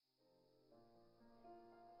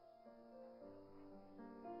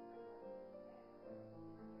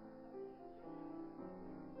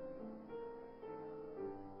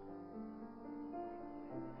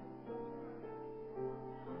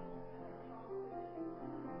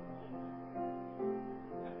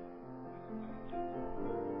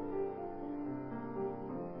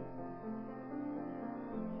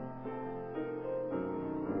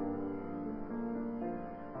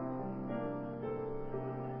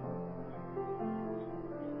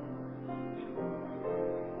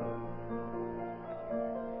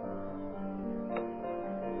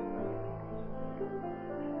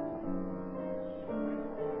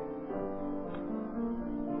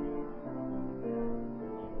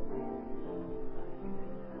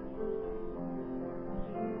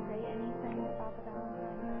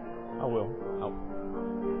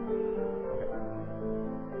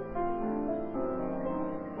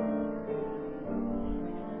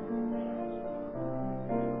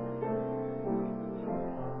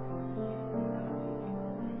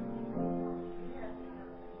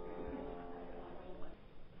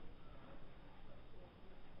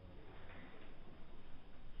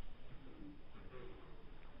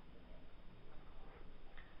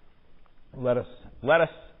let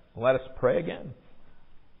us pray again.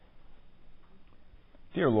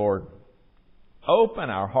 Dear Lord, open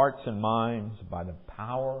our hearts and minds by the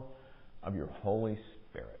power of your Holy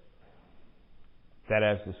Spirit, that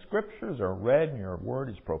as the Scriptures are read and your word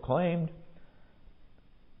is proclaimed,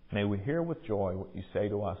 may we hear with joy what you say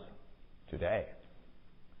to us today.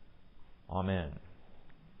 Amen.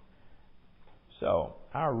 So,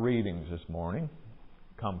 our readings this morning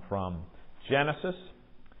come from Genesis.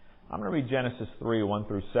 I'm going to read Genesis 3, 1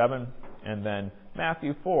 through 7, and then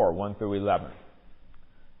Matthew 4, 1 through 11.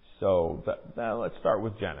 So, let's start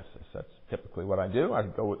with Genesis. That's typically what I do. I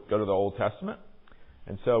go to the Old Testament.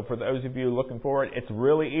 And so, for those of you looking for it, it's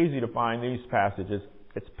really easy to find these passages.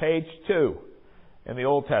 It's page 2 in the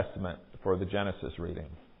Old Testament for the Genesis reading.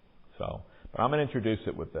 So, but I'm going to introduce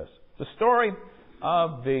it with this. The story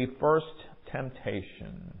of the first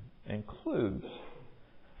temptation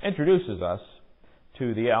introduces us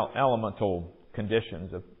to the elemental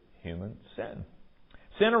conditions of human sin.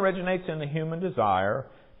 Sin originates in the human desire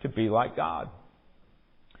to be like God.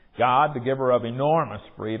 God, the giver of enormous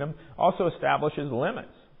freedom, also establishes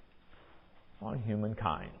limits on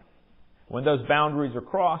humankind. When those boundaries are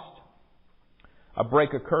crossed, a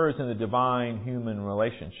break occurs in the divine-human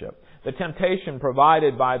relationship. The temptation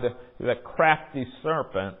provided by the crafty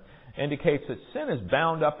serpent indicates that sin is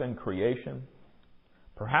bound up in creation,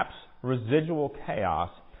 perhaps residual chaos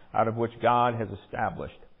out of which God has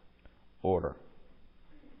established order.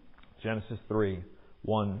 Genesis 3,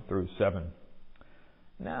 1 through 7.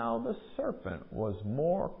 Now the serpent was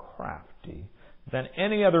more crafty than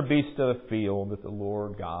any other beast of the field that the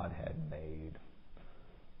Lord God had made.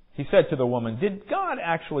 He said to the woman, "Did God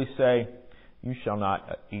actually say, 'You shall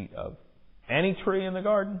not eat of any tree in the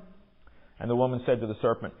garden?' And the woman said to the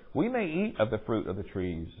serpent, 'We may eat of the fruit of the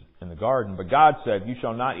trees in the garden, but God said, You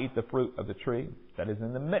shall not eat the fruit of the tree that is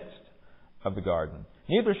in the midst of the garden.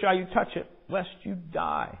 Neither shall you touch it, lest you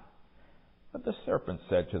die.' But the serpent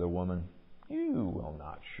said to the woman, 'You will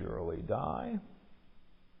not surely die.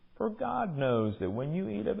 For God knows that when you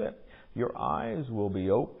eat of it, your eyes will be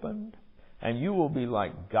opened, and you will be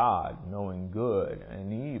like God, knowing good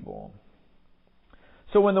and evil.'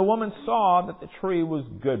 So when the woman saw that the tree was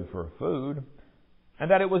good for food,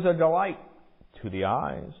 and that it was a delight to the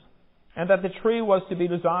eyes, and that the tree was to be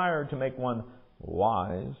desired to make one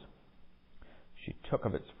wise, she took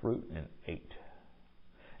of its fruit and ate.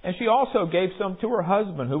 And she also gave some to her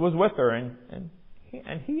husband who was with her, and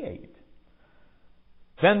he ate.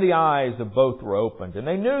 Then the eyes of both were opened, and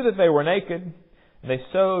they knew that they were naked, and they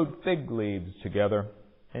sewed fig leaves together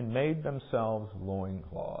and made themselves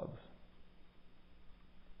loincloths."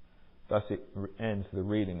 Thus it ends the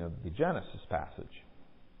reading of the Genesis passage.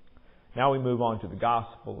 Now we move on to the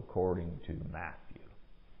Gospel according to Matthew.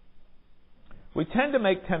 We tend to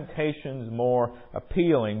make temptations more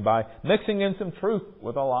appealing by mixing in some truth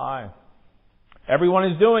with a lie. Everyone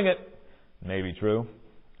is doing it. May be true.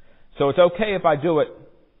 So it's okay if I do it.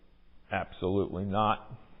 Absolutely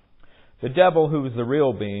not. The devil, who is the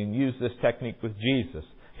real being, used this technique with Jesus.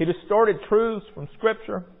 He distorted truths from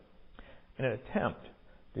Scripture in an attempt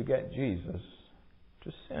to get Jesus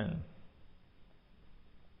to sin.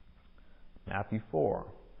 Matthew 4,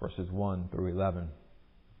 verses 1 through 11.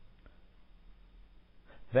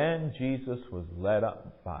 Then Jesus was led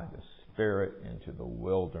up by the Spirit into the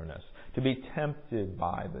wilderness to be tempted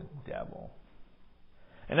by the devil.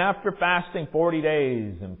 And after fasting 40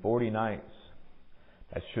 days and 40 nights,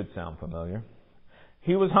 that should sound familiar,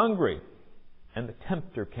 he was hungry. And the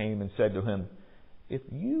tempter came and said to him, "If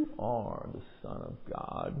you are the Son of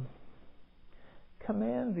God,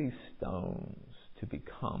 command these stones to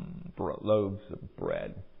become loaves of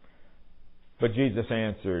bread." But Jesus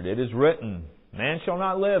answered, "It is written, Man shall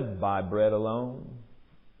not live by bread alone,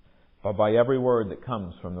 but by every word that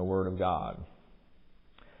comes from the Word of God."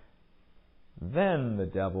 Then the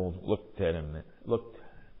devil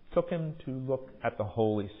took him to look at the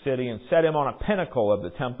holy city and set him on a pinnacle of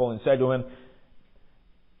the temple and said to him,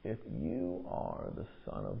 "If you are the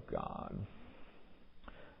Son of God,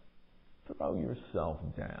 throw yourself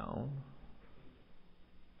down.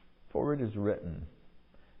 For it is written,"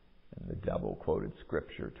 and the devil quoted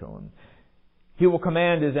Scripture to him, "He will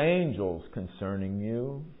command His angels concerning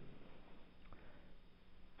you,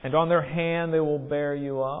 and on their hand they will bear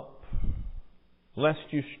you up,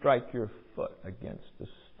 lest you strike your foot against a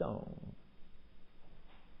stone."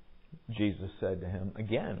 Jesus said to him,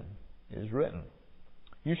 "Again, it is written,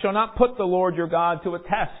 You shall not put the Lord your God to a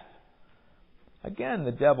test." Again,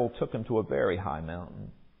 the devil took him to a very high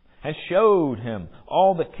mountain and showed him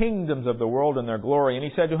all the kingdoms of the world and their glory. And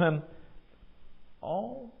he said to him,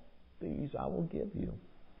 "All these I will give you,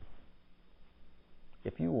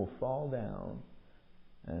 if you will fall down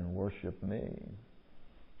and worship me.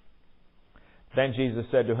 Then Jesus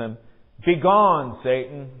said to him, Begone,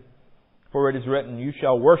 Satan, for it is written, You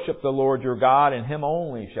shall worship the Lord your God, and Him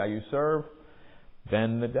only shall you serve.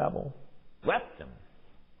 Then the devil left him.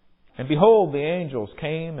 And behold, the angels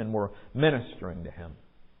came and were ministering to him.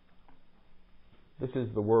 This is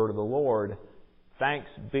the word of the Lord. Thanks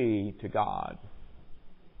be to God.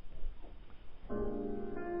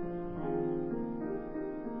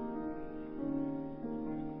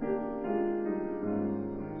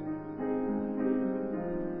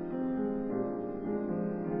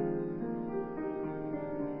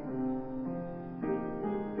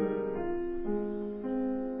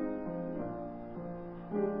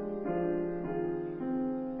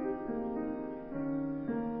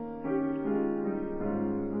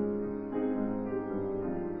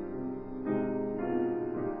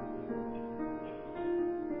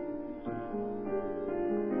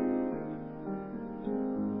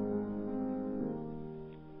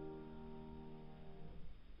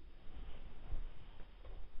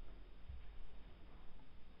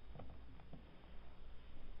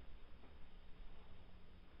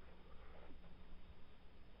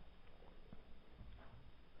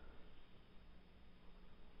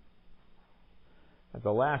 At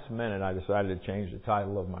the last minute, I decided to change the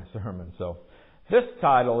title of my sermon. So this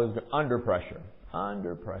title is Under Pressure.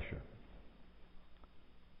 Under Pressure.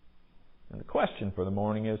 And the question for the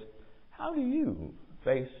morning is, how do you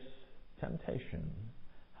face temptation?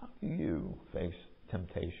 How do you face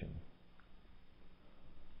temptation?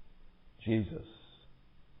 Jesus,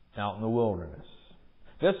 out in the wilderness.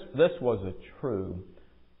 This was a true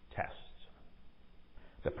test.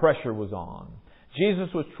 The pressure was on. Jesus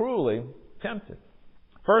was truly tempted.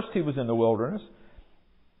 First, He was in the wilderness.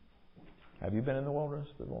 Have you been in the wilderness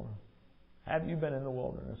before? Have you been in the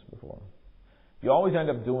wilderness before? You always end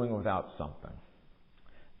up doing without something.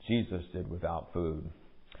 Jesus did without food.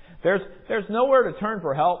 There's nowhere to turn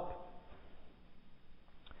for help.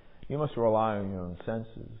 You must rely on your own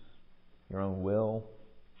senses, your own will.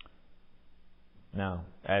 Now,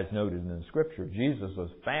 as noted in the Scripture, Jesus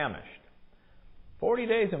was famished. 40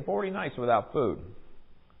 days and 40 nights without food.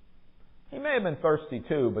 He may have been thirsty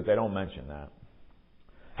too, but they don't mention that.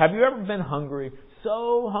 Have you ever been hungry?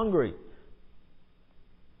 So hungry.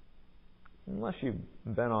 Unless you've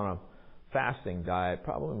been on a fasting diet,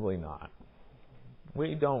 probably not.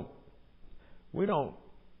 We don't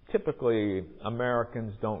typically,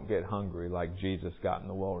 Americans don't get hungry like Jesus got in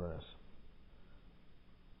the wilderness.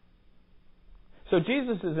 So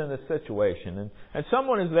Jesus is in this situation, and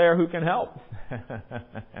someone is there who can help.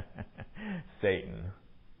 Satan.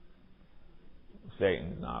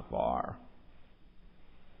 Satan's not far.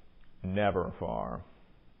 Never far.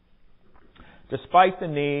 Despite the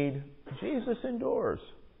need, Jesus endures.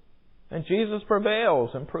 And Jesus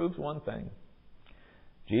prevails and proves one thing.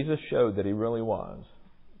 Jesus showed that He really was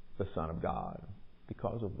the Son of God.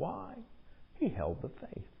 Because of why? He held the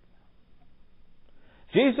faith.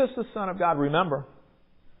 Jesus, the Son of God, remember,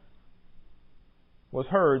 was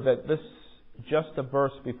heard that this, just a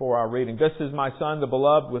verse before our reading, this is my Son, the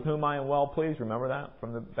beloved, with whom I am well pleased. Remember that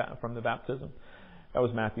from the baptism? That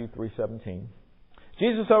was Matthew 3:17.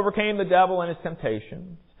 Jesus overcame the devil and his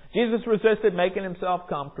temptations. Jesus resisted making Himself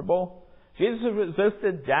comfortable. Jesus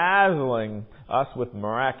resisted dazzling us with a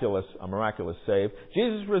miraculous save.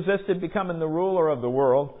 Jesus resisted becoming the ruler of the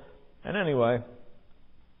world. And anyway,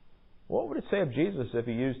 what would it say of Jesus if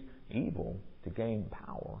He used evil to gain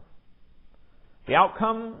power? The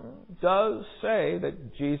outcome does say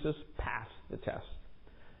that Jesus passed the test.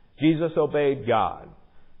 Jesus obeyed God.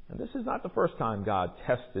 And this is not the first time God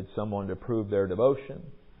tested someone to prove their devotion.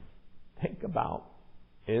 Think about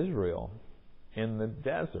Israel in the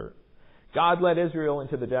desert. God led Israel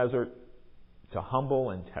into the desert to humble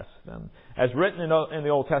and test them. As written in the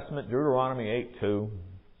Old Testament, Deuteronomy 8:2,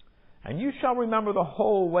 and you shall remember the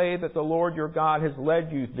whole way that the Lord your God has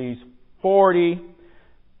led you these 40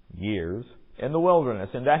 years in the wilderness,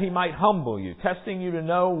 and that He might humble you, testing you to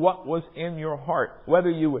know what was in your heart, whether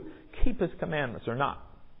you would keep His commandments or not.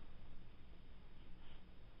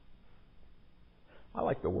 I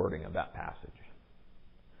like the wording of that passage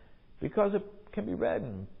because it can be read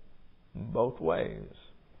in both ways.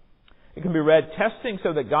 It can be read testing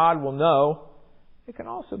so that God will know. It can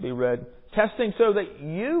also be read testing so that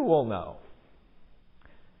you will know.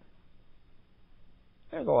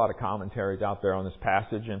 There's a lot of commentaries out there on this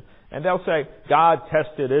passage, and they'll say God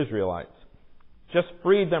tested Israelites. Just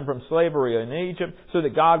freed them from slavery in Egypt so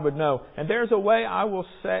that God would know. And there's a way I will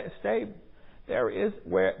stay.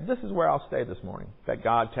 This is where I'll stay this morning, that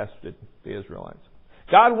God tested the Israelites.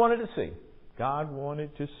 God wanted to see God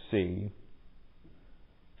wanted to see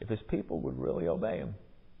if His people would really obey Him.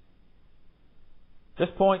 This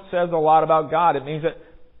point says a lot about God. It means that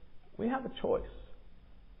we have a choice.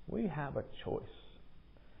 We have a choice.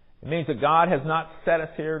 It means that God has not set us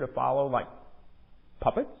here to follow like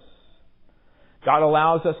puppets. God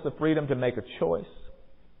allows us the freedom to make a choice.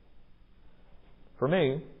 For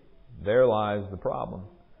me, there lies the problem.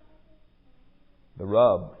 The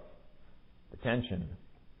rub, the tension,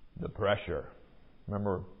 the pressure.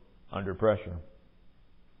 Remember, under pressure,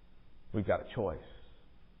 we've got a choice.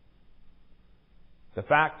 The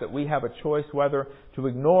fact that we have a choice whether to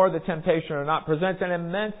ignore the temptation or not presents an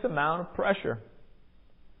immense amount of pressure.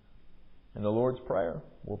 In the Lord's Prayer,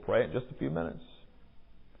 we'll pray it in just a few minutes.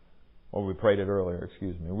 Or we prayed it earlier,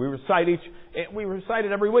 excuse me. We recite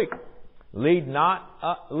it every week. Lead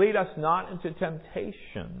us not into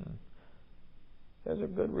temptation. There's a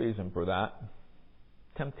good reason for that.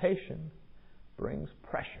 Temptation brings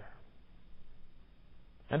pressure.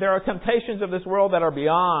 And there are temptations of this world that are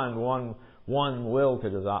beyond one will to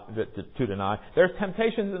deny. There's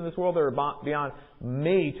temptations in this world that are beyond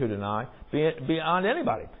me to deny, beyond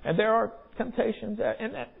anybody. And there are temptations,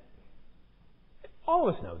 and all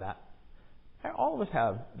of us know that. All of us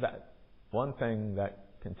have that one thing that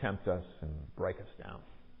can tempt us and break us down.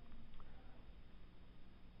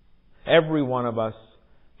 Every one of us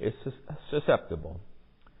is susceptible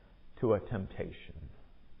to a temptation,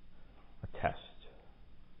 a test.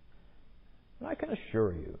 And I can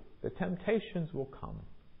assure you, the temptations will come.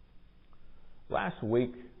 Last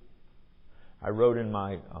week, I wrote on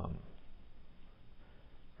my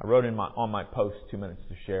post 2 minutes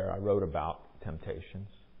to share. I wrote about temptations,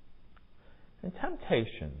 and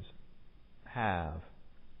temptations have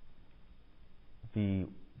the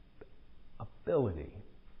ability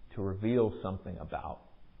to reveal something about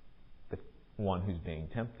the one who's being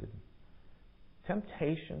tempted.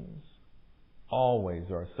 Temptations always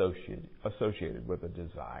are associated with a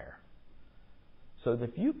desire. So that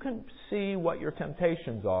if you can see what your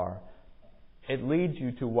temptations are, it leads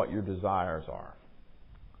you to what your desires are.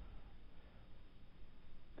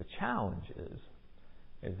 The challenge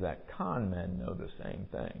is that con men know the same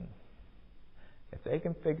thing. If they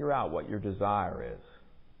can figure out what your desire is,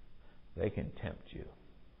 they can tempt you.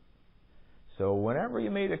 So whenever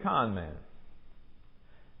you meet a con man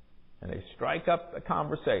and they strike up a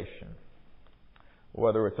conversation,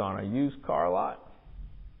 whether it's on a used car lot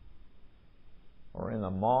or in the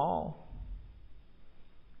mall,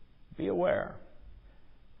 be aware.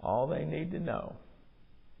 All they need to know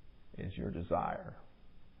is your desire,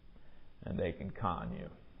 and they can con you.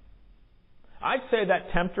 I'd say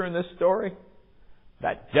that tempter in this story,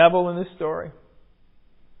 that devil in this story,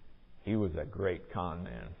 he was a great con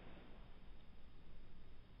man.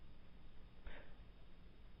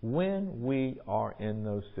 When we are in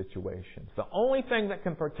those situations, the only thing that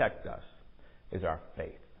can protect us is our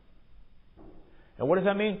faith. And what does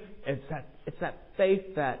that mean? It's that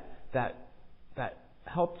faith that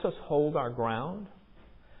helps us hold our ground,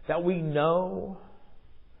 that we know,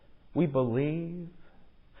 we believe,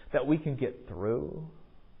 that we can get through.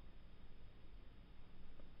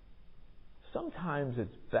 Sometimes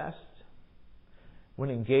it's best when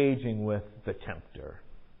engaging with the tempter,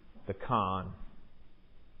 the con.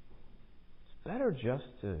 It's better just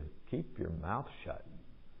to keep your mouth shut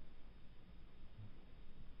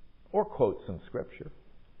or quote some scripture.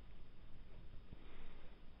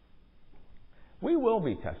 We will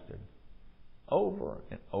be tested over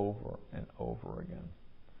and over and over again.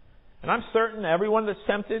 And I'm certain everyone that's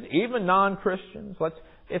tempted, even non-Christians,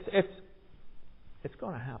 it's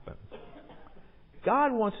going to happen.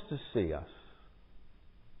 God wants to see us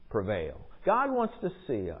prevail. God wants to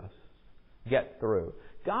see us get through.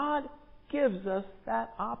 God gives us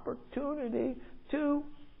that opportunity to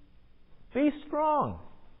be strong.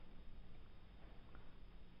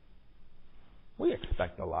 We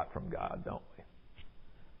expect a lot from God, don't we?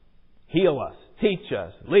 Heal us, teach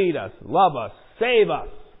us, lead us, love us, save us.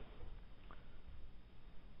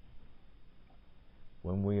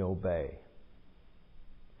 When we obey,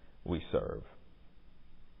 we serve.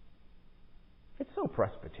 It's so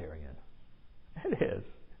Presbyterian. It is.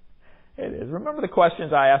 It is. Remember the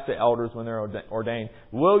questions I asked the elders when they're ordained.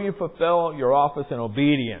 Will you fulfill your office in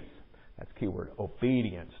obedience? That's keyword,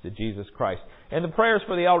 obedience to Jesus Christ. And the prayers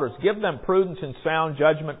for the elders. Give them prudence and sound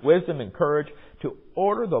judgment, wisdom and courage to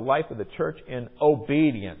order the life of the church in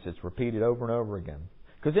obedience. It's repeated over and over again.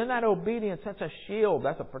 Because in that obedience, that's a shield,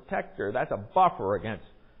 that's a protector, that's a buffer against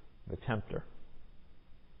the tempter.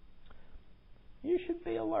 You should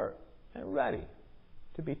be alert and ready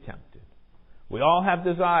to be tempted. We all have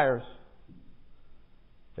desires.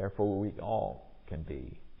 Therefore, we all can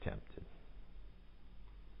be tempted.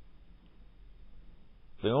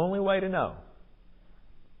 The only way to know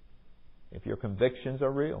if your convictions are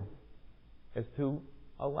real is to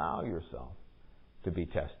allow yourself to be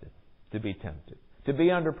tested, to be tempted, to be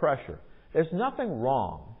under pressure. There's nothing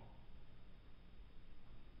wrong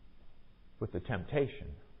with the temptation.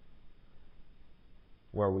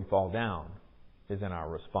 Where we fall down is in our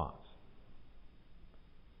response.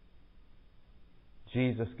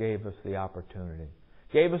 Jesus gave us the opportunity,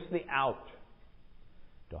 gave us the out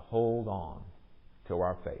to hold on to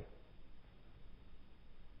our faith.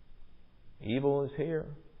 Evil is here.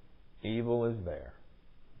 Evil is there.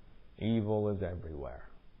 Evil is everywhere.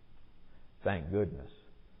 Thank goodness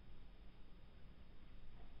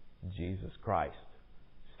Jesus Christ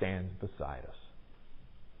stands beside us.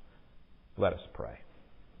 Let us pray.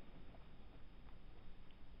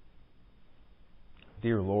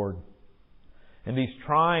 Dear Lord, in these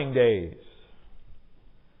trying days,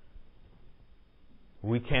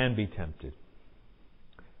 we can be tempted.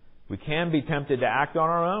 We can be tempted to act on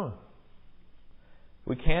our own.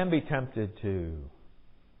 We can be tempted to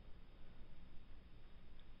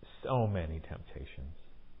so many temptations.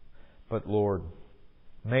 But Lord,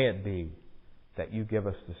 may it be that you give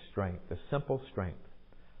us the strength, the simple strength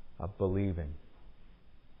of believing,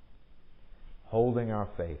 holding our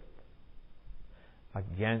faith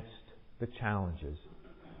against the challenges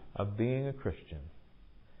of being a Christian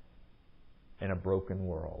in a broken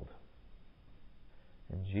world.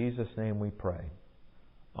 In Jesus' name we pray.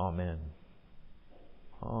 Amen.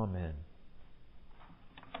 Amen.